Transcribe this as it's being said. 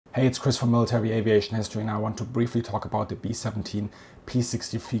Hey, it's Chris from Military Aviation History, and I want to briefly talk about the B-17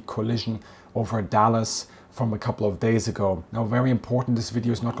 P-63 collision over Dallas from a couple of days ago. Now, very important, this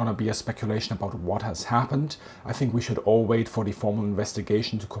video is not going to be a speculation about what has happened. I think we should all wait for the formal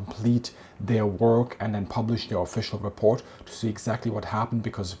investigation to complete their work and then publish their official report to see exactly what happened,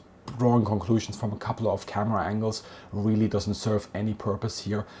 because drawing conclusions from a couple of camera angles really doesn't serve any purpose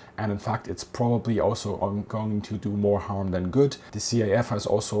here, and in fact it's probably also going to do more harm than good. The CAF has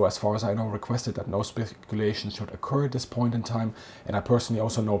also, as far as I know, requested that no speculation should occur at this point in time, and I personally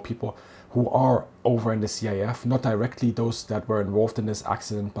also know people who are over in the CAF, not directly those that were involved in this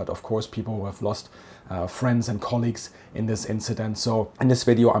accident, but of course people who have lost friends and colleagues in this incident. So in this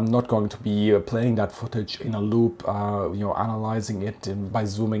video I'm not going to be playing that footage in a loop, analyzing it by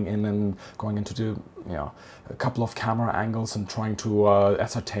zooming in and going into the a couple of camera angles and trying to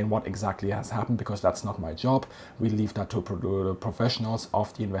ascertain what exactly has happened, because that's not my job. We leave that to the professionals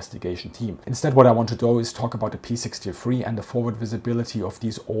of the investigation team. Instead, what I want to do is talk about the P-63 and the forward visibility of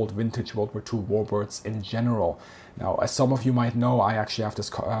these old vintage World War II warbirds in general. Now, as some of you might know, I actually have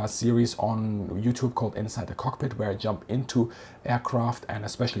this series on YouTube called Inside the Cockpit, where I jump into aircraft and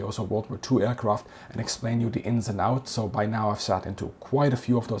especially also World War II aircraft and explain you the ins and outs. So by now I've sat into quite a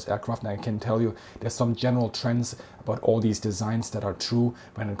few of those aircraft, and I can tell you there's some general trends about all these designs that are true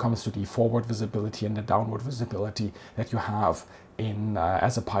when it comes to the forward visibility and the downward visibility that you have in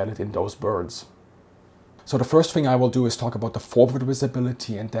as a pilot in those birds. So the first thing I will do is talk about the forward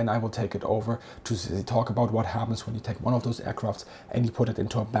visibility, and then I will take it over to talk about what happens when you take one of those aircrafts and you put it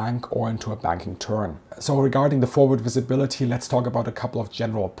into a bank or into a banking turn. So regarding the forward visibility, let's talk about a couple of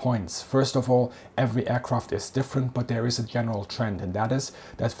general points. First of all, every aircraft is different, but there is a general trend, and that is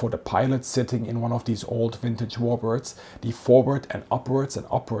that for the pilot sitting in one of these old vintage warbirds, the forward and upwards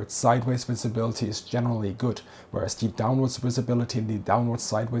sideways visibility is generally good, whereas the downwards visibility and the downwards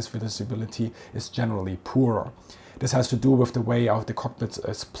sideways visibility is generally poorer. This has to do with the way the cockpit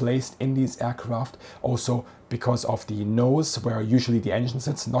is placed in these aircraft, also because of the nose, where usually the engine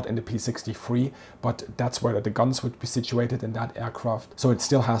sits, not in the P-63, but that's where the guns would be situated in that aircraft. So it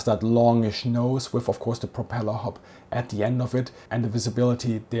still has that longish nose with, of course, the propeller hub at the end of it, and the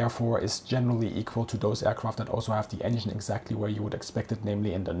visibility therefore is generally equal to those aircraft that also have the engine exactly where you would expect it,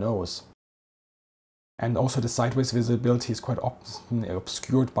 namely in the nose. And also the sideways visibility is quite often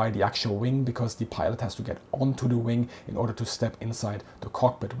obscured by the actual wing, because the pilot has to get onto the wing in order to step inside the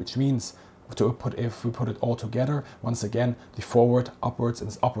cockpit, which means if we put it all together, once again, the forward, upwards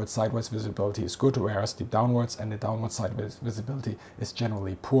and upward sideways visibility is good, whereas the downwards and the downward sideways visibility is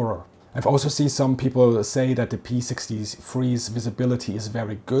generally poorer. I've also seen some people say that the P-63's visibility is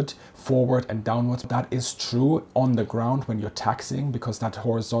very good, forward and downwards. That is true on the ground when you're taxiing, because that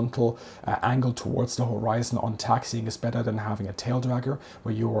horizontal angle towards the horizon on taxiing is better than having a tail dragger,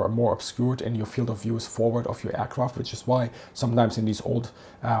 where you are more obscured and your field of view is forward of your aircraft, which is why sometimes in these old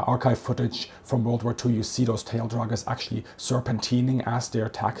archive footage from World War II, you see those tail draggers actually serpentining as they're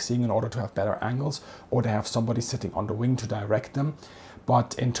taxiing in order to have better angles, or they have somebody sitting on the wing to direct them.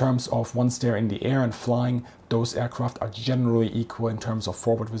 But in terms of once they're in the air and flying, those aircraft are generally equal in terms of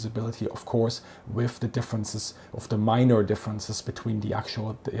forward visibility, of course, with the differences of the minor differences between the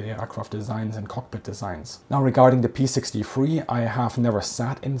actual aircraft designs and cockpit designs. Now, regarding the P-63, I have never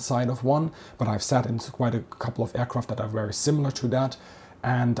sat inside of one, but I've sat in quite a couple of aircraft that are very similar to that.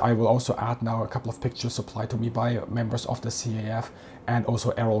 And I will also add now a couple of pictures supplied to me by members of the CAF and also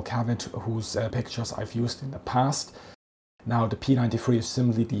Errol Cavett, whose pictures I've used in the past. Now, the P-93 is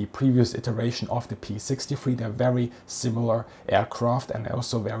simply the previous iteration of the P-63. They're very similar aircraft and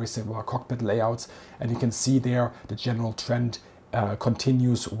also very similar cockpit layouts. And you can see there the general trend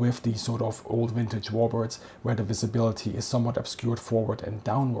continues with the sort of old vintage warbirds, where the visibility is somewhat obscured forward and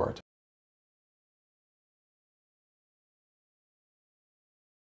downward.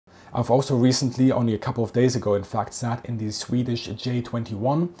 I've also recently, only a couple of days ago in fact, sat in the Swedish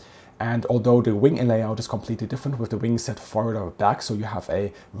J21. And although the wing layout is completely different, with the wings set further back, so you have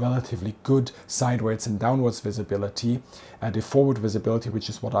a relatively good sideways and downwards visibility, the forward visibility, which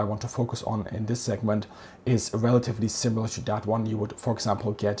is what I want to focus on in this segment, is relatively similar to that one you would, for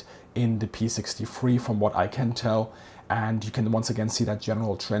example, get in the P-63 from what I can tell. And you can once again see that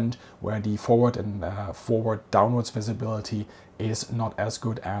general trend where the forward and forward downwards visibility is not as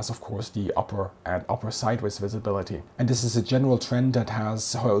good as, of course, the upper and upper sideways visibility. And this is a general trend that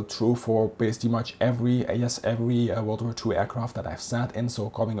has held true for basically much every World War II aircraft that I've sat in. So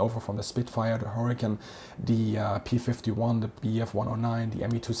coming over from the Spitfire, the Hurricane, the P-51, the Bf-109, the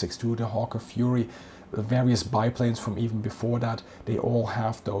Me-262, the Hawker Fury, the various biplanes from even before that, they all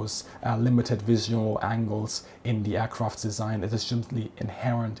have those limited visual angles in the aircraft's design. It is simply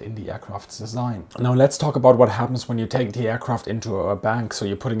inherent in the aircraft's design. Now let's talk about what happens when you take the aircraft into a bank, so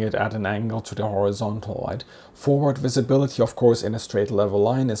you're putting it at an angle to the horizontal, right? Forward visibility, of course, in a straight level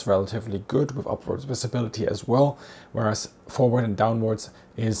line is relatively good, with upwards visibility as well, whereas forward and downwards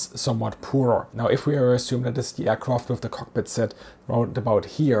is somewhat poorer. Now if we assume that this is the aircraft with the cockpit set round about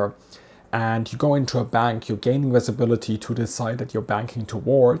here, and you go into a bank, you're gaining visibility to the side that you're banking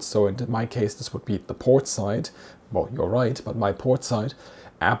towards. So in my case, this would be the port side. Well, you're right, but my port side.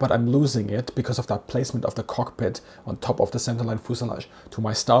 But I'm losing it because of that placement of the cockpit on top of the centerline fuselage to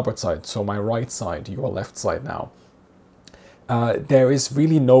my starboard side, so my right side, your left side now. There is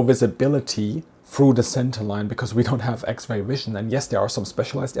really no visibility through the center line because we don't have X-ray vision. And yes, there are some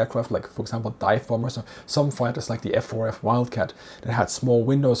specialized aircraft, like for example dive bombers, or some fighters like the F-4F Wildcat, that had small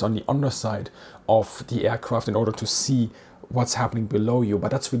windows on the underside of the aircraft in order to see what's happening below you,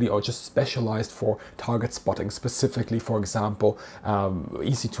 but that's really all just specialized for target spotting, specifically, for example,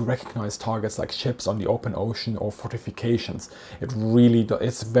 easy to recognize targets like ships on the open ocean or fortifications.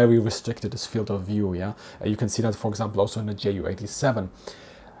 It's very restricted, this field of view. Yeah, you can see that, for example, also in the Ju-87.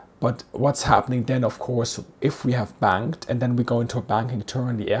 But what's happening then, of course, if we have banked and then we go into a banking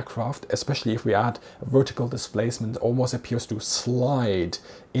turn, the aircraft, especially if we add a vertical displacement, almost appears to slide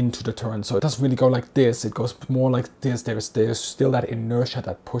into the turn. So it doesn't really go like this, it goes more like this. There's still that inertia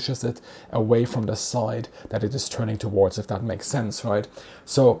that pushes it away from the side that it is turning towards, if that makes sense, right?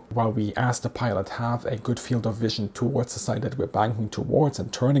 So while we, as the pilot, have a good field of vision towards the side that we're banking towards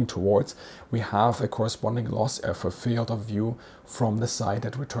and turning towards, we have a corresponding loss of a field of view from the side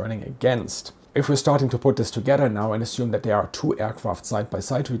that we're turning against. If we're starting to put this together now and assume that there are two aircraft side by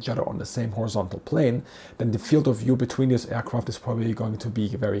side to each other on the same horizontal plane, then the field of view between these aircraft is probably going to be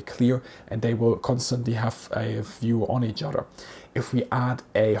very clear, and they will constantly have a view on each other. If we add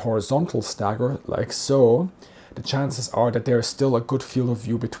a horizontal stagger like so, the chances are that there is still a good field of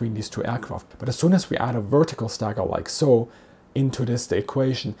view between these two aircraft. But as soon as we add a vertical stagger like so into the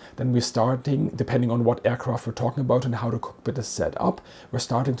equation, then we're starting, depending on what aircraft we're talking about and how the cockpit is set up, we're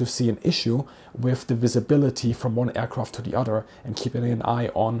starting to see an issue with the visibility from one aircraft to the other, and keeping an eye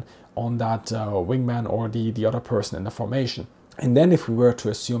on that wingman or the other person in the formation. And then if we were to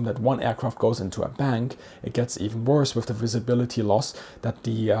assume that one aircraft goes into a bank, it gets even worse with the visibility loss that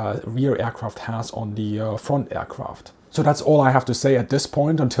the rear aircraft has on the front aircraft. So that's all I have to say at this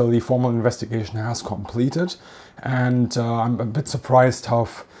point until the formal investigation has completed. And I'm a bit surprised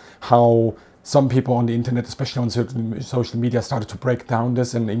how some people on the internet, especially on social media, started to break down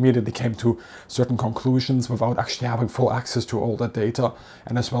this and immediately came to certain conclusions without actually having full access to all that data.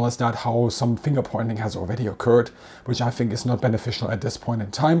 And as well as that, how some finger pointing has already occurred, which I think is not beneficial at this point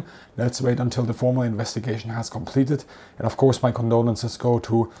in time. Let's wait until the formal investigation has completed. And of course, my condolences go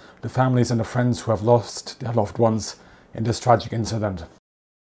to the families and the friends who have lost their loved ones in this tragic incident.